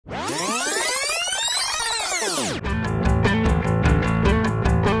Now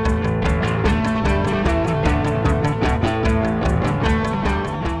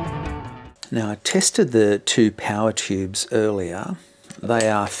I tested the two power tubes earlier. They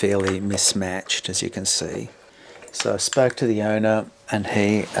are fairly mismatched, as you can see. So I spoke to the owner and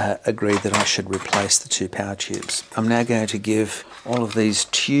he agreed that I should replace the two power tubes. I'm now going to give all of these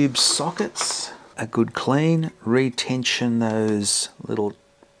tube sockets a good clean, retension those little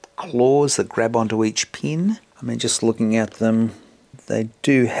claws that grab onto each pin. I mean, just looking at them, they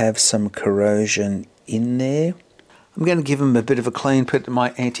do have some corrosion in there. I'm going to give them a bit of a clean, put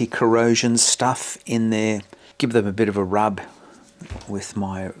my anti-corrosion stuff in there, give them a bit of a rub with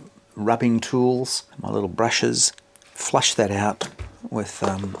my rubbing tools, my little brushes, flush that out with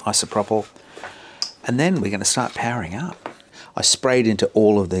isopropyl, and then we're going to start powering up. I sprayed into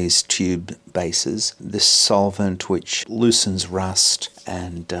all of these tube bases this solvent which loosens rust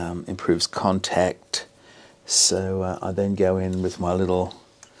and improves contact. So I then go in with my little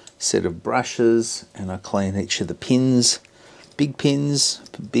set of brushes and I clean each of the pins, big tubes,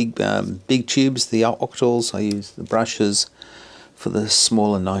 the octals. I use the brushes. For the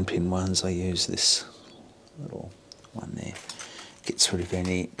smaller 9-pin ones I use this little one there. Gets rid of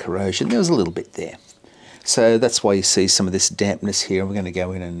any corrosion. There was a little bit there. So that's why you see some of this dampness here. We're going to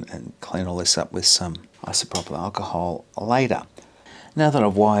go in and clean all this up with some isopropyl alcohol later. Now that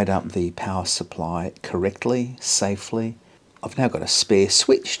I've wired up the power supply correctly, safely, I've now got a spare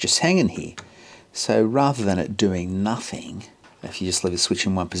switch just hanging here. So rather than it doing nothing, if you just leave the switch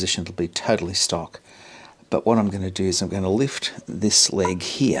in one position, it'll be totally stock. But what I'm going to do is I'm going to lift this leg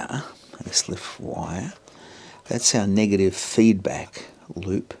here, this lift wire. That's our negative feedback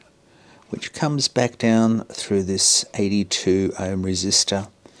loop, which comes back down through this 82 ohm resistor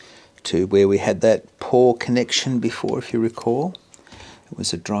to where we had that poor connection before, if you recall. It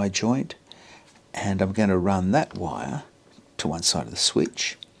was a dry joint. And I'm going to run that wire to one side of the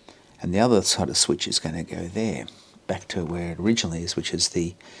switch, and the other side of the switch is going to go there, back to where it originally is, which is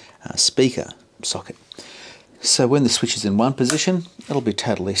the speaker socket. So when the switch is in one position, it'll be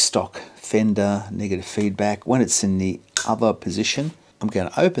totally stock Fender negative feedback. When it's in the other position, I'm going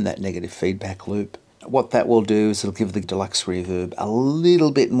to open that negative feedback loop. What that will do is it'll give the Deluxe Reverb a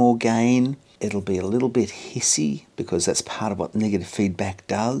little bit more gain. It'll be a little bit hissy because that's part of what negative feedback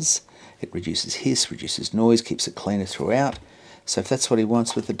does. It reduces hiss, reduces noise, keeps it cleaner throughout. So if that's what he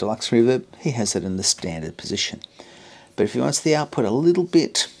wants with the Deluxe Reverb, he has it in the standard position. But if he wants the output a little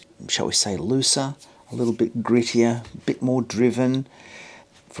bit, shall we say, looser, a little bit grittier, a bit more driven.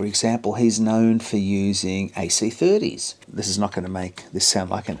 For example, he's known for using AC30s. This is not going to make this sound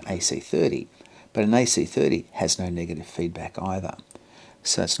like an AC30, but an AC30 has no negative feedback either.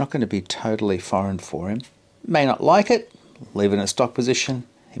 So it's not going to be totally foreign for him. May not like it, leave it in a stock position.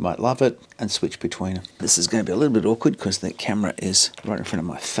 He might love it and switch between them. This is going to be a little bit awkward because the camera is right in front of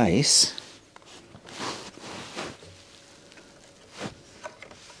my face.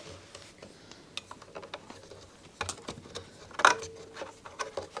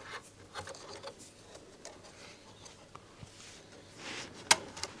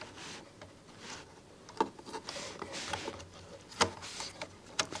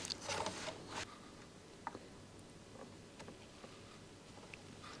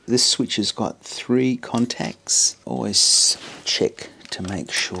 This switch has got 3 contacts. Always check to make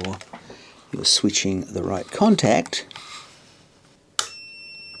sure you're switching the right contact.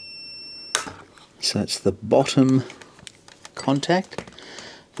 So it's the bottom contact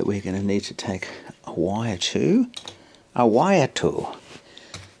that we're going to need to take a wire to.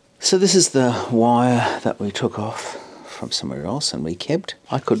 So this is the wire that we took off from somewhere else and we kept.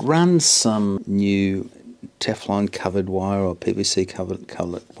 I could run some new Teflon covered wire or PVC covered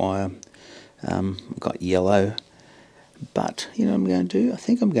wire. I've got yellow, but you know what I'm going to do? I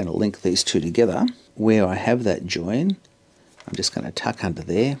think I'm going to link these two together. Where I have that join, I'm just going to tuck under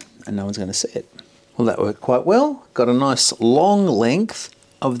there and no one's going to see it. Well, that worked quite well. Got a nice long length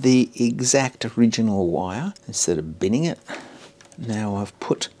of the exact original wire instead of binning it. Now I've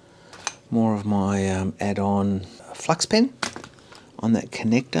put more of my add-on flux pen on that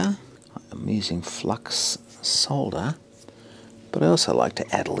connector. I'm using flux solder, but I also like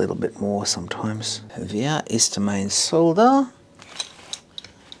to add a little bit more sometimes. Wir ist mein Solder.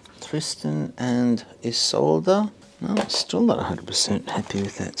 Tristan and Isolde. No, still not 100% happy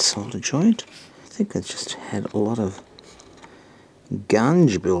with that solder joint. I think I just had a lot of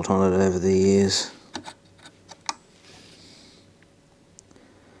gunge built on it over the years.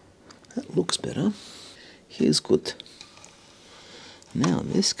 That looks better. Here's good. Now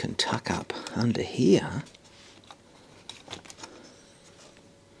this can tuck up under here.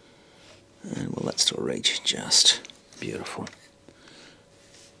 And will that still reach? Just beautiful.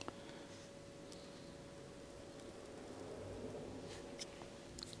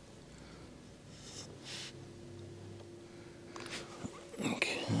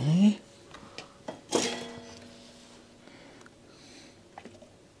 Okay.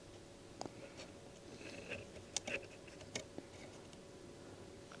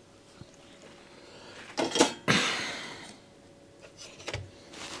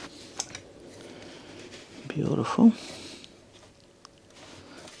 Beautiful.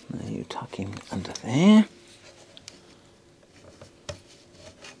 Now you tuck in under there.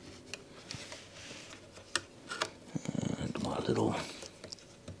 And my little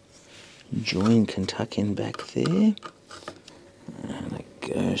join can tuck in back there. And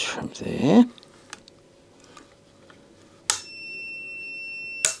it goes from there.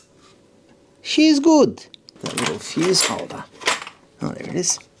 She's good. That little fuse holder. Oh, there it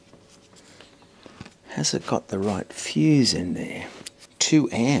is. Has it got the right fuse in there? 2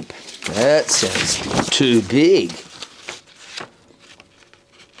 amp. That sounds too big.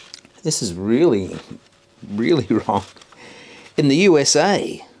 This is really, really wrong. In the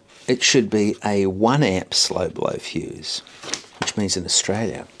USA, it should be a 1 amp slow blow fuse, which means in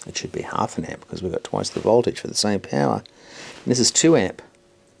Australia it should be half an amp because we've got twice the voltage for the same power. And this is 2 amp.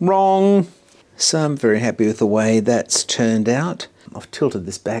 Wrong. So I'm very happy with the way that's turned out. I've tilted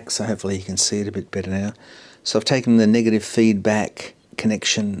this back so hopefully you can see it a bit better now. So I've taken the negative feedback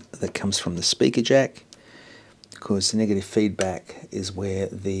connection that comes from the speaker jack, because the negative feedback is where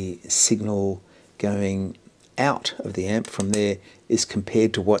the signal going out of the amp from there is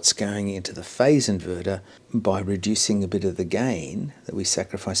compared to what's going into the phase inverter. By reducing a bit of the gain, that we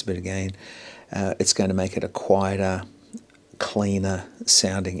sacrifice a bit of gain, it's going to make it a quieter, cleaner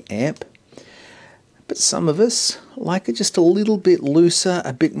sounding amp. But some of us like it just a little bit looser,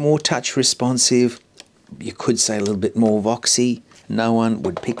 a bit more touch responsive. You could say a little bit more voxy. No one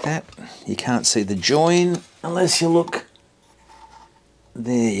would pick that. You can't see the join unless you look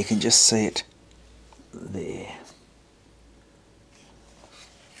there. You can just see it there.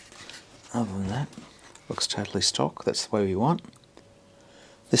 Other than that, looks totally stock. That's the way we want.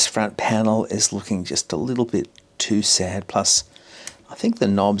 This front panel is looking just a little bit too sad. Plus, I think the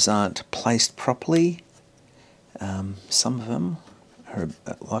knobs aren't placed properly. Some of them are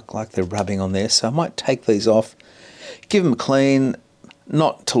like they're rubbing on there, so I might take these off, give them a clean,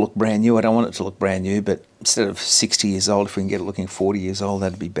 not to look brand new. I don't want it to look brand new, but instead of 60 years old, if we can get it looking 40 years old,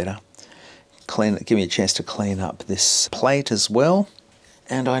 that'd be better. Clean it, give me a chance to clean up this plate as well.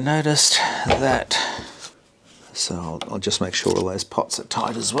 And I noticed that, so I'll just make sure all those pots are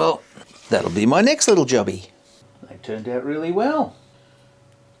tight as well. That'll be my next little jobby. They turned out really well.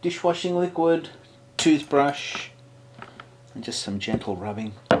 Dishwashing liquid, toothbrush, and just some gentle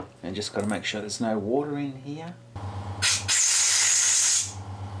rubbing. And just got to make sure there's no water in here.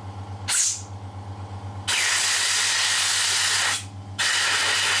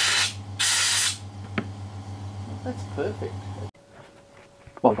 That's perfect.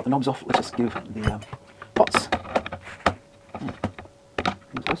 Well, I've got the knobs off. Let's just give the pots.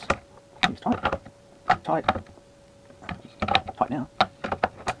 Who's this? It's tight. Tight. Tight now.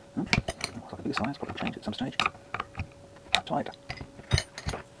 Looks like a bigger size. Probably change it at some stage. Tight.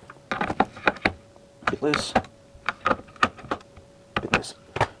 Bit loose. Bit loose.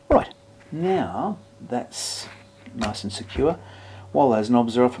 Right. Now that's nice and secure. While those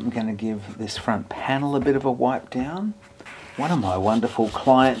knobs are off, I'm going to give this front panel a bit of a wipe down. One of my wonderful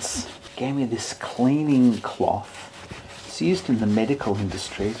clients gave me this cleaning cloth. It's used in the medical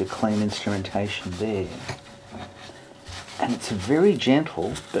industry to clean instrumentation there. And it's very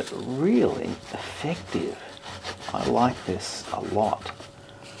gentle, but really effective. I like this a lot.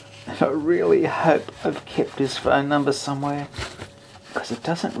 And I really hope I've kept his phone number somewhere, because it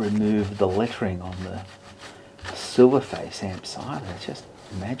doesn't remove the lettering on the Silverface amps either. It's just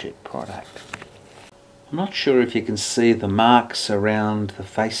a magic product. I'm not sure if you can see the marks around the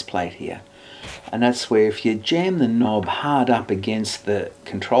faceplate here, and that's where if you jam the knob hard up against the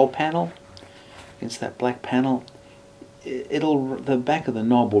control panel, against that black panel, the back of the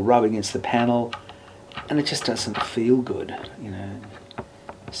knob will rub against the panel, and it just doesn't feel good, you know.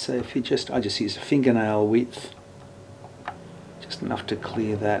 So if you I just use a fingernail width, just enough to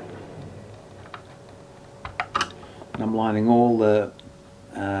clear that. And I'm lining all the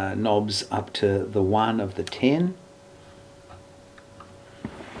knobs up to the 1 of the 10,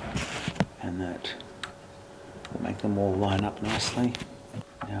 and that will make them all line up nicely.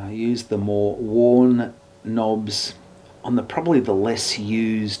 Now I use the more worn knobs on probably the less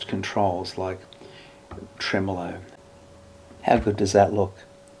used controls like tremolo. How good does that look?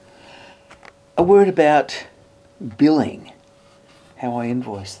 A word about billing, how I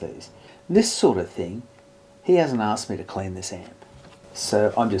invoice these. This sort of thing, he hasn't asked me to clean this amp.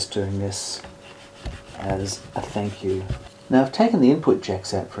 So I'm just doing this as a thank you. Now I've taken the input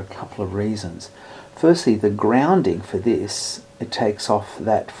jacks out for a couple of reasons. Firstly, the grounding for this, it takes off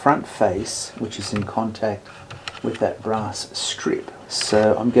that front face, which is in contact with that brass strip.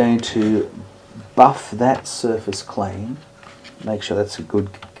 So I'm going to buff that surface clean, make sure that's a good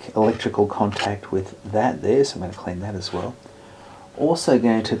electrical contact with that there, so I'm going to clean that as well. Also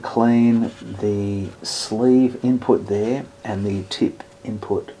going to clean the sleeve input there and the tip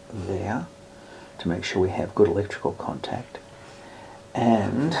input there to make sure we have good electrical contact.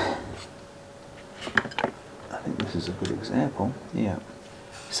 And I think this is a good example, yeah.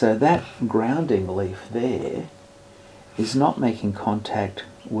 So that grounding leaf there is not making contact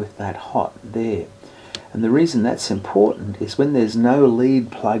with that hot there. And the reason that's important is when there's no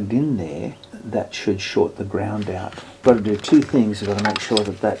lead plugged in there, that should short the ground out. You've got to do two things. You've got to make sure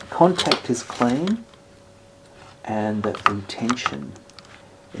that that contact is clean and that the tension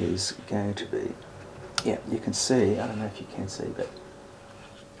is going to be, yeah, you can see, I don't know if you can see, but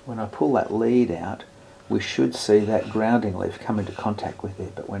when I pull that lead out, we should see that grounding leaf come into contact with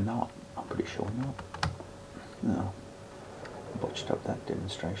it, but we're not. I'm pretty sure we're not. No, I botched up that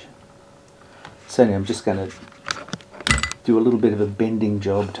demonstration. So anyway, I'm just going to do a little bit of a bending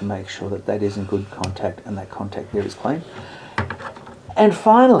job to make sure that that is in good contact and that contact there is clean. And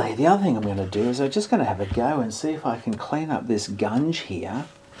finally, the other thing I'm going to do is I'm just going to have a go and see if I can clean up this gunge here.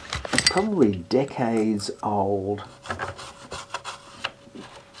 It's probably decades old.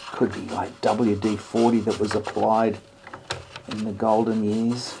 Could be like WD-40 that was applied in the golden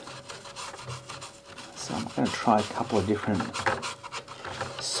years. So I'm going to try a couple of different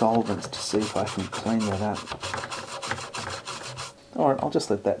solvents to see if I can clean that up. Alright, I'll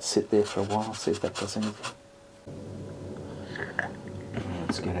just let that sit there for a while, see if that does anything.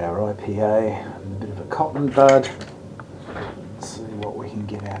 Let's get our IPA and a bit of a cotton bud. Let's see what we can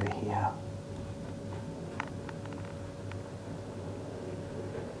get out of here.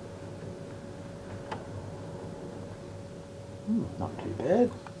 Not too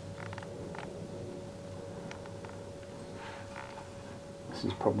bad. This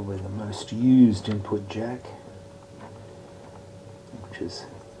is probably the most used input jack, which is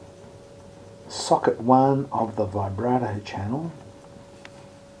socket 1 of the vibrato channel,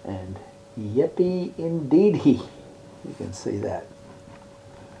 and yippee indeedy, you can see that.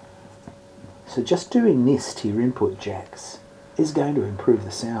 So just doing this to your input jacks is going to improve the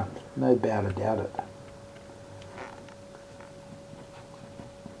sound, no doubt about it.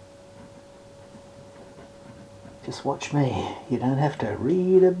 Just watch me, you don't have to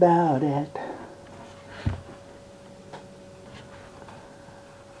read about it.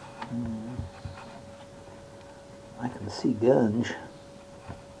 I can see gunge.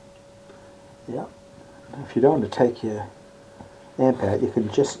 Yep. If you don't want to take your amp out, you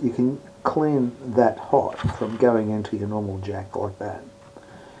can clean that hot from going into your normal jack like that.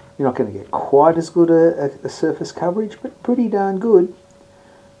 You're not going to get quite as good a surface coverage, but pretty darn good.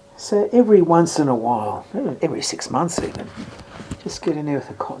 So every once in a while, every 6 months even, just get in there with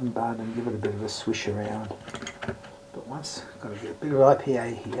a cotton bud and give it a bit of a swish around. But once, got to get a bit of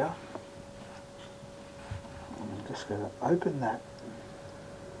IPA here. I'm just going to open that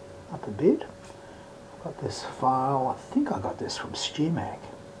up a bit. I've got this file, I think I got this from schematic.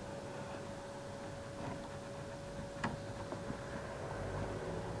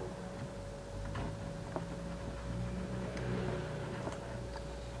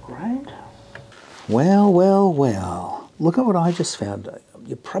 Great. Well, well, well. Look at what I just found.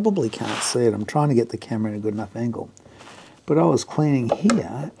 You probably can't see it. I'm trying to get the camera in a good enough angle. But I was cleaning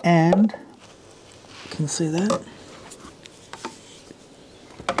here and can you see that?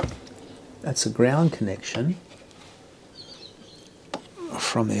 That's a ground connection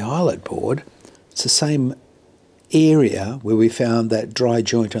from the eyelet board. It's the same area where we found that dry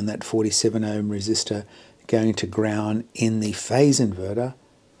joint on that 47 ohm resistor going to ground in the phase inverter.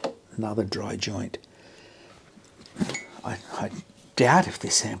 Another dry joint. I doubt if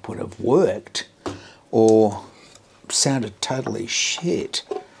this amp would have worked or sounded totally shit.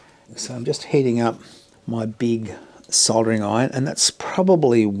 So I'm just heating up my big soldering iron, and that's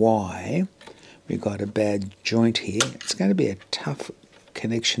probably why we've got a bad joint here. It's going to be a tough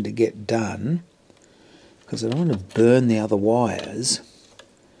connection to get done because I don't want to burn the other wires,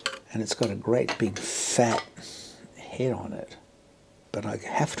 and it's got a great big fat head on it. But I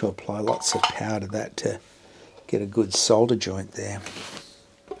have to apply lots of power to that to get a good solder joint there.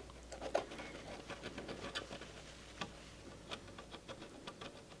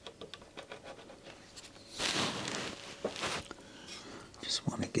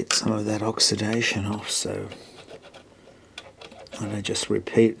 some of that oxidation off so I don't just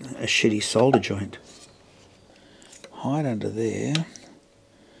repeat a shitty solder joint. Hide under there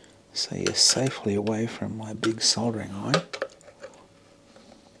so you're safely away from my big soldering iron.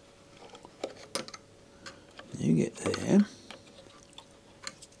 You get there.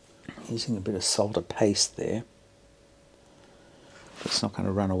 Using a bit of solder paste there. But it's not going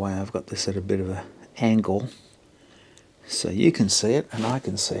to run away. I've got this at a bit of an angle so you can see it and I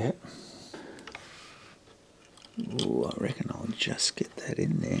can see it. Ooh, I reckon I'll just get that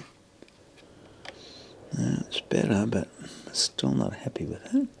in there. That's better, but still not happy with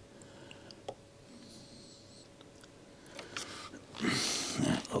it.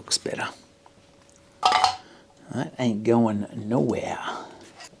 That looks better. That ain't going nowhere.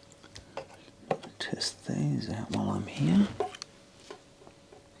 Test these out while I'm here.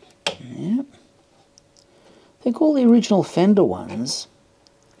 Yep. I think all the original Fender ones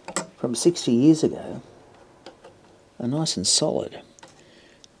from 60 years ago are nice and solid.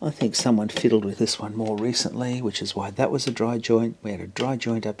 I think someone fiddled with this one more recently, which is why that was a dry joint. We had a dry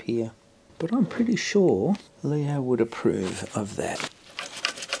joint up here. But I'm pretty sure Leo would approve of that.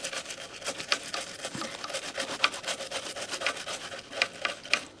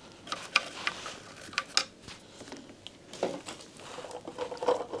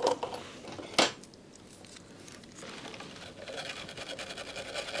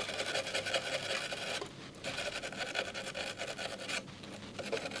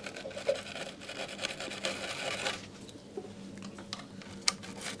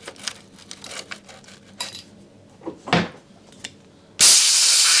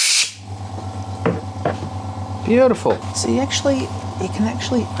 Beautiful. So you can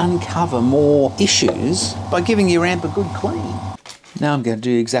actually uncover more issues by giving your amp a good clean. Now I'm going to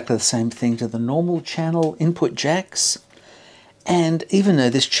do exactly the same thing to the normal channel input jacks. And even though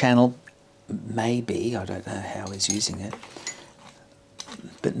this channel may be, I don't know how he's using it,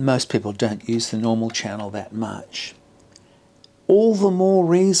 but most people don't use the normal channel that much. All the more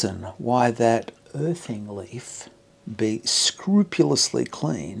reason why that earthing leaf be scrupulously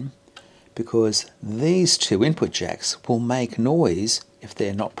clean, because these two input jacks will make noise if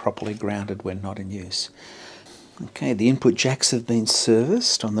they're not properly grounded when not in use. Okay, the input jacks have been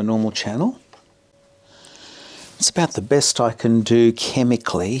serviced on the normal channel. It's about the best I can do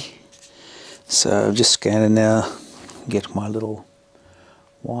chemically. So I'm just going to now get my little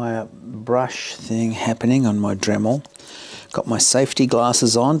wire brush thing happening on my Dremel. Got my safety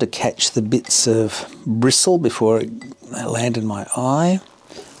glasses on to catch the bits of bristle before they land in my eye.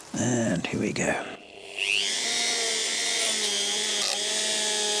 And here we go.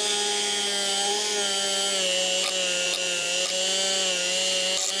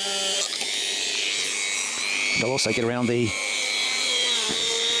 And I'll also get around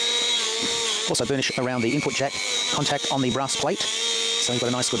burnish around the input jack contact on the brass plate. So you've got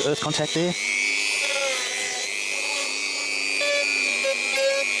a nice good earth contact there.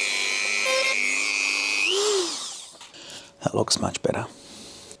 That looks much better.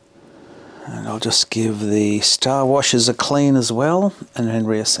 And I'll just give the star washers a clean as well and then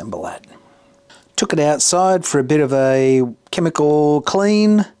reassemble that. Took it outside for a bit of a chemical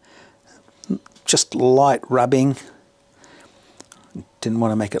clean, just light rubbing. Didn't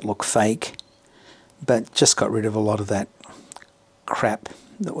want to make it look fake, but just got rid of a lot of that crap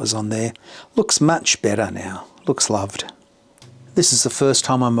that was on there. Looks much better now, looks loved. This is the first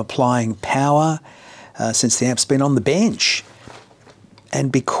time I'm applying power since the amp's been on the bench. And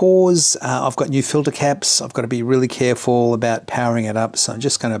because I've got new filter caps, I've got to be really careful about powering it up. So I'm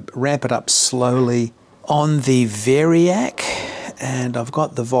just going to ramp it up slowly on the Variac. And I've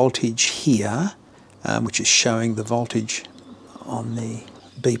got the voltage here, which is showing the voltage on the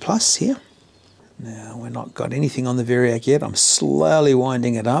B+ here. Now, we've not got anything on the Variac yet. I'm slowly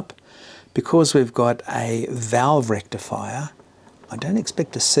winding it up. Because we've got a valve rectifier, I don't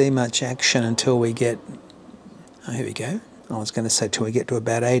expect to see much action until we get, oh, here we go. I was going to say till we get to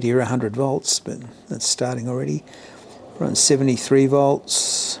about 80 or 100 volts, but that's starting already. We're on 73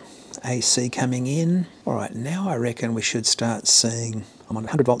 volts, AC coming in. All right, now I reckon we should start seeing, I'm on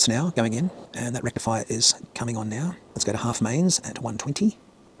 100 volts now going in, and that rectifier is coming on now. Let's go to half mains at 120.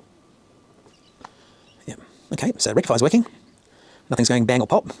 Yep, okay, so rectifier's working. Nothing's going bang or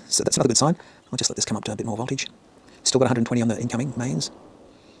pop, so that's another good sign. I'll just let this come up to a bit more voltage. Still got 120 on the incoming mains.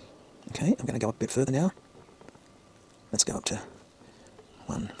 Okay, I'm going to go up a bit further now. Let's go up to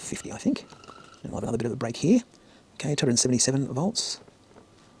 150, I think. And we'll have another bit of a break here. Okay, 277 volts,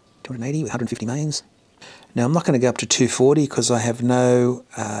 280 with 150 mains. Now I'm not going to go up to 240 because I have no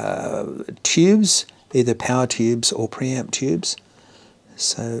tubes, either power tubes or preamp tubes.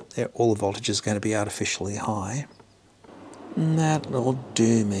 So all the voltage is going to be artificially high. And that'll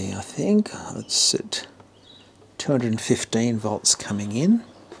do me, I think. It's at 215 volts coming in.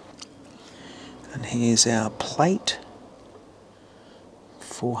 And here's our plate,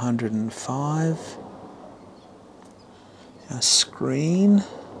 405. Our screen,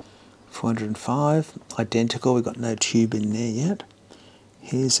 405, identical, we've got no tube in there yet.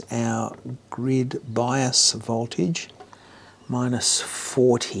 Here's our grid bias voltage, minus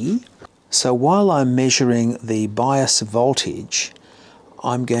 40. So while I'm measuring the bias voltage,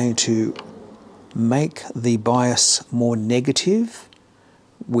 I'm going to make the bias more negative,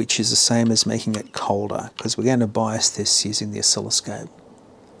 which is the same as making it colder, because we're going to bias this using the oscilloscope.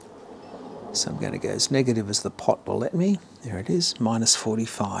 So I'm going to go as negative as the pot will let me. There it is, minus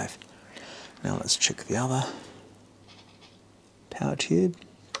 45. Now let's check the other power tube.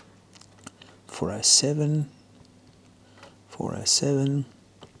 407, 407,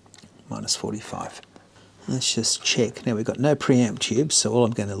 minus 45. Let's just check. Now we've got no preamp tubes, so all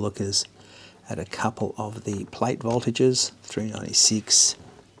I'm going to look is at a couple of the plate voltages, 396,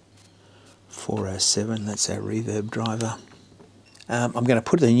 407, that's our reverb driver. I'm going to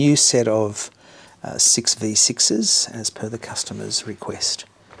put a new set of 6V6s as per the customer's request.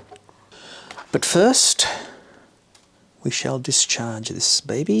 But first, we shall discharge this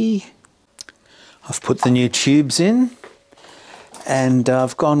baby. I've put the new tubes in, and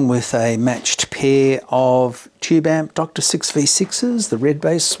I've gone with a matched pair of tube amp Dr. 6V6s, the red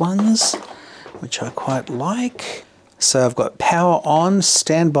base ones, which I quite like. So I've got power on,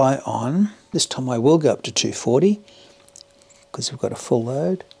 standby on. This time I will go up to 240 because we've got a full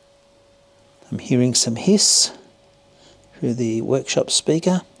load. I'm hearing some hiss through the workshop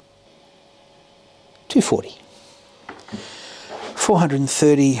speaker. 240.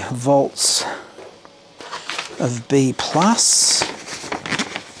 430 volts of B+.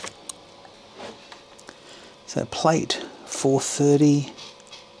 So plate 430,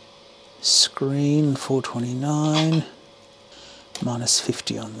 screen 429, minus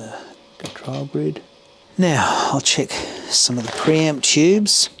 50 on the control grid. Now I'll check some of the preamp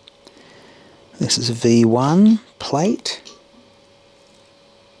tubes. This is a V1 plate,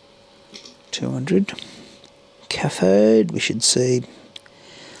 200. Cathode, we should see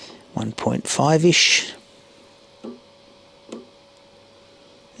 1.5-ish.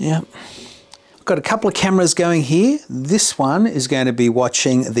 Yep. I've got a couple of cameras going here. This one is going to be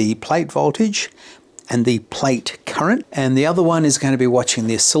watching the plate voltage and the plate current, and the other one is going to be watching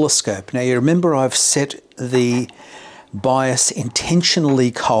the oscilloscope. Now you remember I've set the bias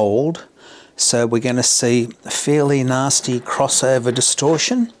intentionally cold, so we're going to see a fairly nasty crossover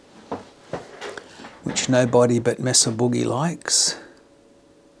distortion, which nobody but Mesa Boogie likes.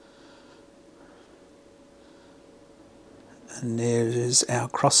 And there is our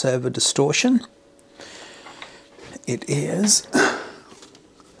crossover distortion. It is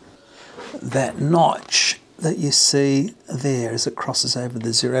that notch that you see there as it crosses over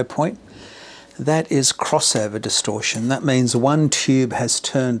the 0 point. That is crossover distortion. That means one tube has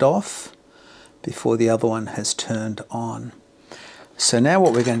turned off before the other one has turned on. So now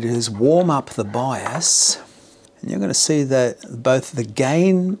what we're going to do is warm up the bias, and you're going to see that both the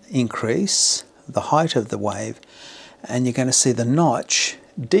gain increase, the height of the wave, and you're going to see the notch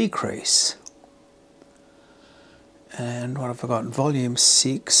decrease. And what have I got? Volume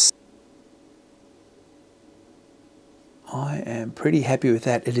 6. I am pretty happy with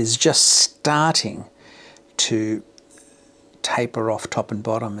that. It is just starting to taper off top and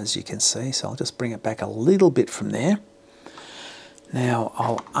bottom, as you can see. So I'll just bring it back a little bit from there. Now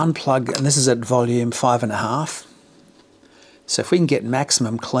I'll unplug, and this is at volume 5.5. So if we can get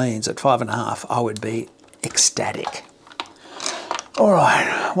maximum cleans at 5.5, I would be ecstatic. All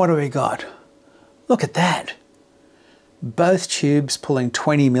right, what do we got? Look at that. Both tubes pulling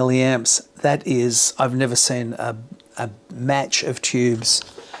 20 milliamps. That is, I've never seen a match of tubes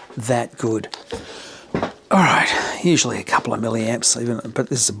that good. All right, usually a couple of milliamps, but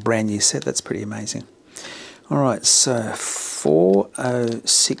this is a brand new set. That's pretty amazing. All right, so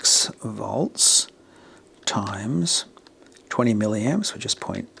 406 volts times 20 milliamps, which is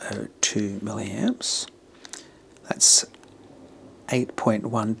 0.02 milliamps. That's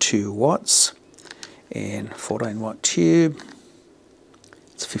 8.12 watts in 14 watt tube.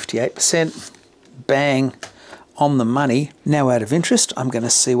 It's 58%. Bang, on the money. Now out of interest, I'm going to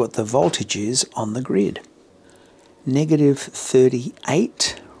see what the voltage is on the grid. Negative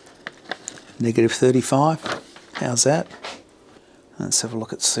 38, negative 35. How's that? Let's have a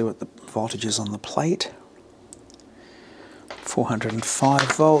look at see what the voltage is on the plate.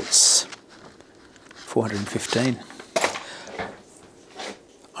 405 volts, 415.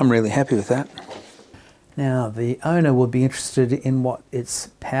 I'm really happy with that. Now the owner will be interested in what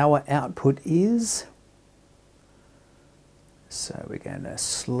its power output is. So we're going to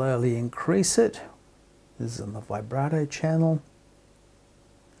slowly increase it. This is on the vibrato channel.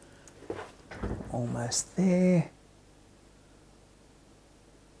 Almost there.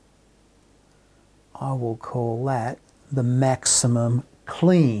 I will call that the maximum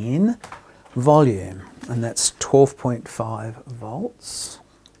clean volume, and that's 12.5 volts,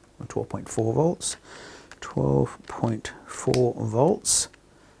 or 12.4 volts. 12.4 volts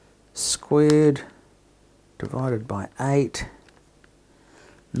squared divided by 8,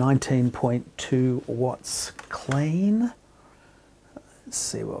 19.2 watts clean. Let's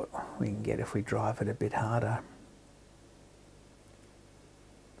see what we can get if we drive it a bit harder.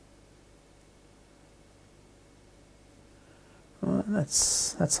 Well,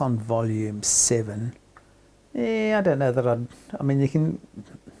 that's on volume 7. Yeah, I don't know that I mean,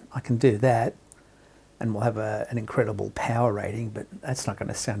 I can do that, and we'll have an incredible power rating, but that's not going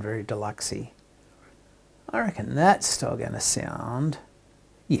to sound very deluxe-y. I reckon that's still going to sound,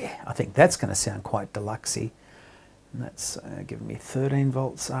 yeah, I think that's going to sound quite deluxe-y. And that's giving me 13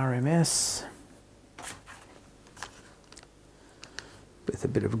 volts RMS with a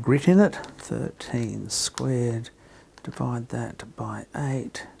bit of grit in it. 13 squared, divide that by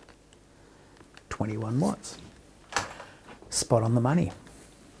 8, 21 watts. Spot on the money.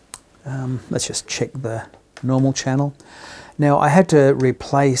 Let's just check the normal channel. Now I had to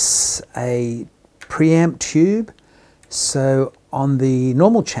replace a preamp tube, so on the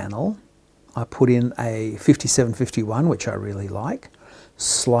normal channel I put in a 5751, which I really like,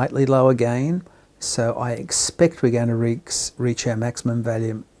 slightly lower gain, so I expect we're going to reach our maximum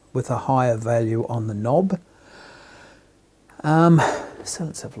value with a higher value on the knob. So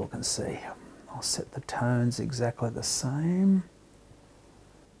let's have a look and see. I'll set the tones exactly the same.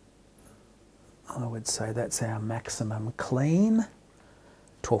 I would say that's our maximum clean.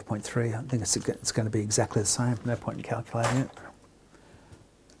 12.3, I think it's going to be exactly the same, no point in calculating it.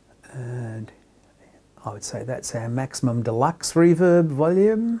 And I would say that's our maximum deluxe reverb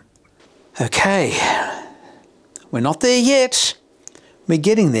volume. Okay, we're not there yet. We're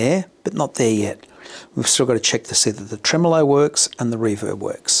getting there, but not there yet. We've still got to check to see that the tremolo works and the reverb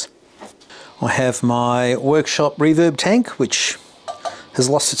works. I have my workshop reverb tank, which has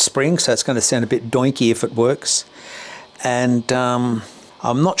lost its spring, so it's going to sound a bit doinky if it works. And I'm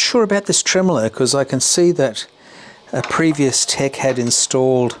not sure about this tremolo, because I can see that a previous tech had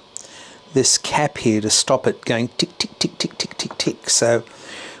installed this cap here to stop it going tick, tick, tick, tick, tick, tick, tick. So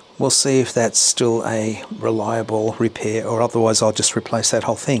we'll see if that's still a reliable repair, or otherwise I'll just replace that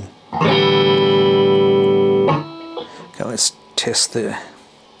whole thing. Okay, let's test the...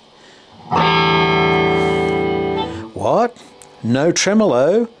 What? No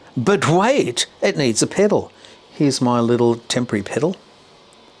tremolo? But wait, it needs a pedal. Here's my little temporary pedal.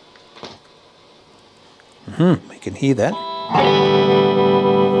 We can hear that.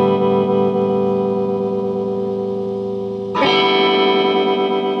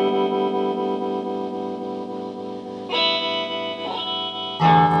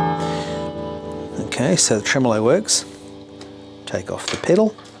 Okay, so the tremolo works. Take off the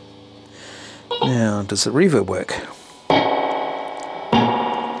pedal. Now, does the reverb work?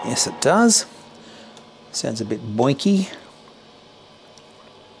 Yes, it does. Sounds a bit boinky.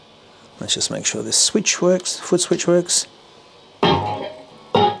 Let's just make sure this switch works, foot switch works.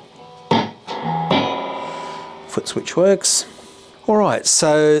 Foot switch works. Alright,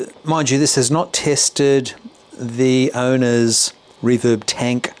 so mind you, this has not tested the owner's reverb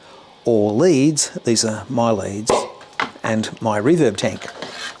tank or leads. These are my leads and my reverb tank.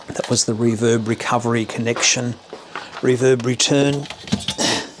 That was the reverb recovery connection, reverb return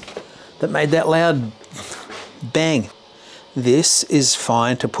that made that loud bang. This is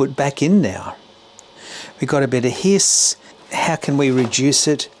fine to put back in now. We got a bit of hiss. How can we reduce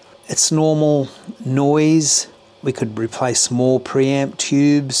it? It's normal noise. We could replace more preamp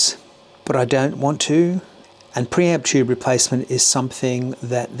tubes, but I don't want to. And preamp tube replacement is something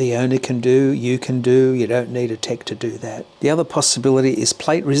that the owner can do, you can do. You don't need a tech to do that. The other possibility is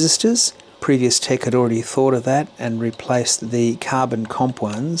plate resistors. Previous tech had already thought of that and replaced the carbon comp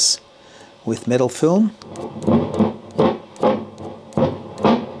ones with metal film.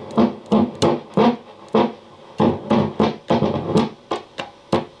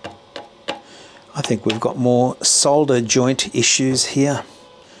 I think we've got more solder joint issues here.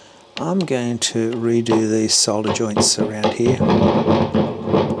 I'm going to redo these solder joints around here.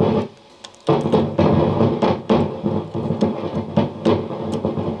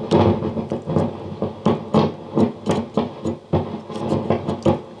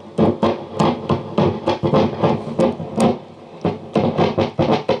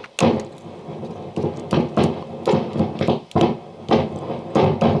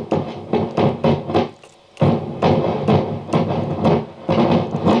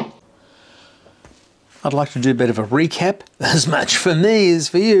 I'd like to do a bit of a recap, as much for me as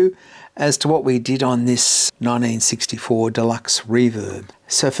for you, as to what we did on this 1964 Deluxe Reverb.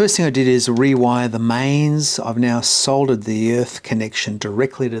 So first thing I did is rewire the mains. I've now soldered the earth connection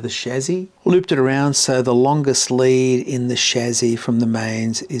directly to the chassis, looped it around so the longest lead in the chassis from the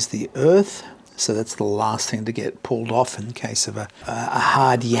mains is the earth. So that's the last thing to get pulled off in case of a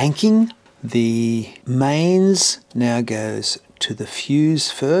hard yanking. The mains now goes to the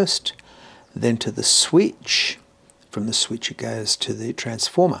fuse first, then to the switch. From the switch it goes to the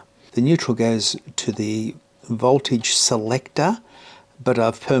transformer. The neutral goes to the voltage selector, but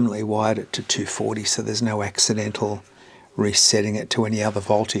I've permanently wired it to 240 so there's no accidental resetting it to any other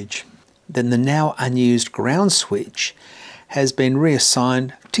voltage. Then the now unused ground switch has been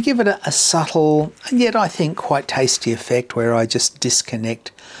reassigned to give it a subtle and yet I think quite tasty effect where I just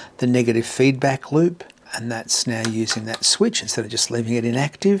disconnect the negative feedback loop, and that's now using that switch instead of just leaving it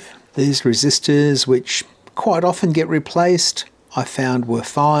inactive. These resistors, which quite often get replaced, I found were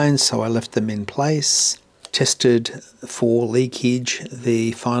fine, so I left them in place. Tested for leakage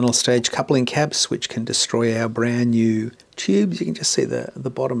the final stage coupling caps, which can destroy our brand new tubes. You can just see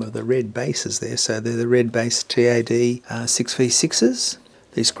the bottom of the red bases there. So they're the red base TAD 6V6s.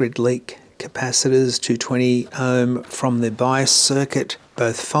 These grid leak capacitors, 220 ohm from the bias circuit,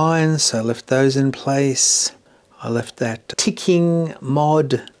 both fine, so I left those in place. I left that ticking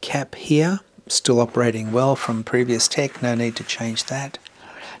mod cap here, still operating well from previous tech, no need to change that.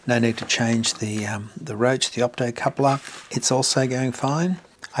 No need to change the roach, the opto coupler. It's also going fine.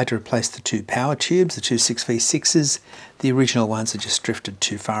 I had to replace the two power tubes, the two 6V6s. The original ones are just drifted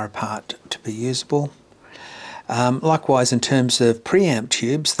too far apart to be usable. Likewise, in terms of preamp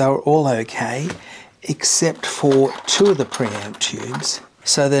tubes, they were all okay, except for two of the preamp tubes.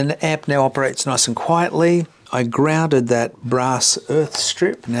 So the amp now operates nice and quietly. I grounded that brass earth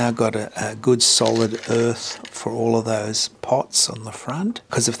strip. Now got a good solid earth for all of those pots on the front.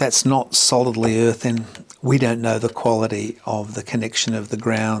 Because if that's not solidly earth, then we don't know the quality of the connection of the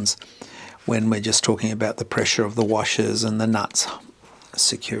grounds when we're just talking about the pressure of the washers and the nuts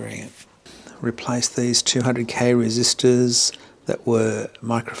securing it. Replaced these 200k resistors that were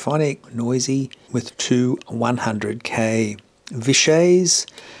microphonic, noisy, with two 100k Vichets,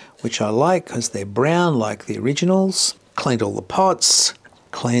 which I like because they're brown like the originals. Cleaned all the pots,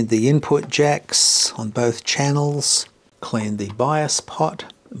 cleaned the input jacks on both channels, cleaned the bias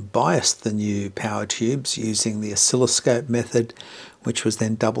pot, biased the new power tubes using the oscilloscope method, which was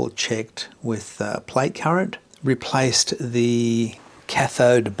then double checked with plate current. Replaced the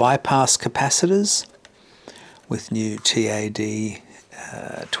cathode bypass capacitors with new TAD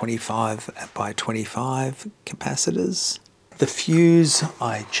 25 by 25 capacitors. The fuse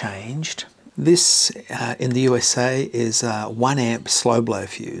I changed. This in the USA is a 1 amp slow blow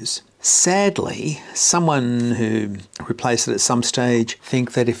fuse. Sadly, someone who replaced it at some stage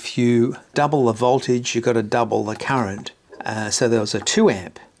think that if you double the voltage, you've got to double the current. So there was a 2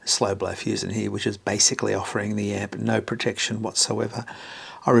 amp slow blow fuse in here, which is basically offering the amp no protection whatsoever.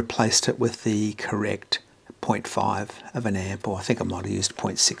 I replaced it with the correct 0.5 of an amp, or I think I might have used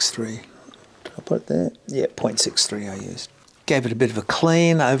 0.63. Did I put it there? Yeah, 0.63 I used. Gave it a bit of a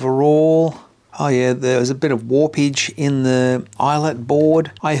clean overall. Oh yeah, there was a bit of warpage in the eyelet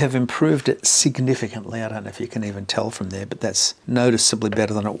board. I have improved it significantly. I don't know if you can even tell from there, but that's noticeably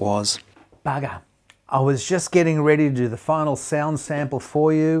better than it was. Bugger. I was just getting ready to do the final sound sample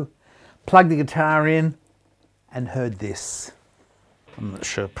for you, plugged the guitar in and heard this. I'm not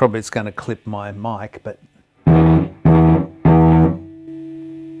sure, probably it's going to clip my mic, but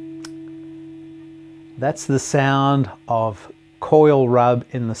that's the sound of coil rub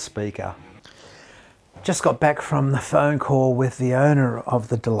in the speaker. Just got back from the phone call with the owner of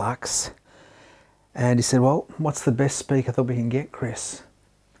the Deluxe, and he said, well, what's the best speaker that we can get, Chris?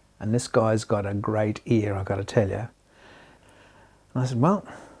 And this guy's got a great ear, I've got to tell you. And I said, well,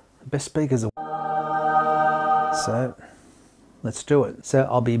 the best speakers are... So let's do it. So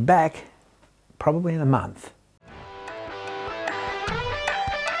I'll be back probably in a month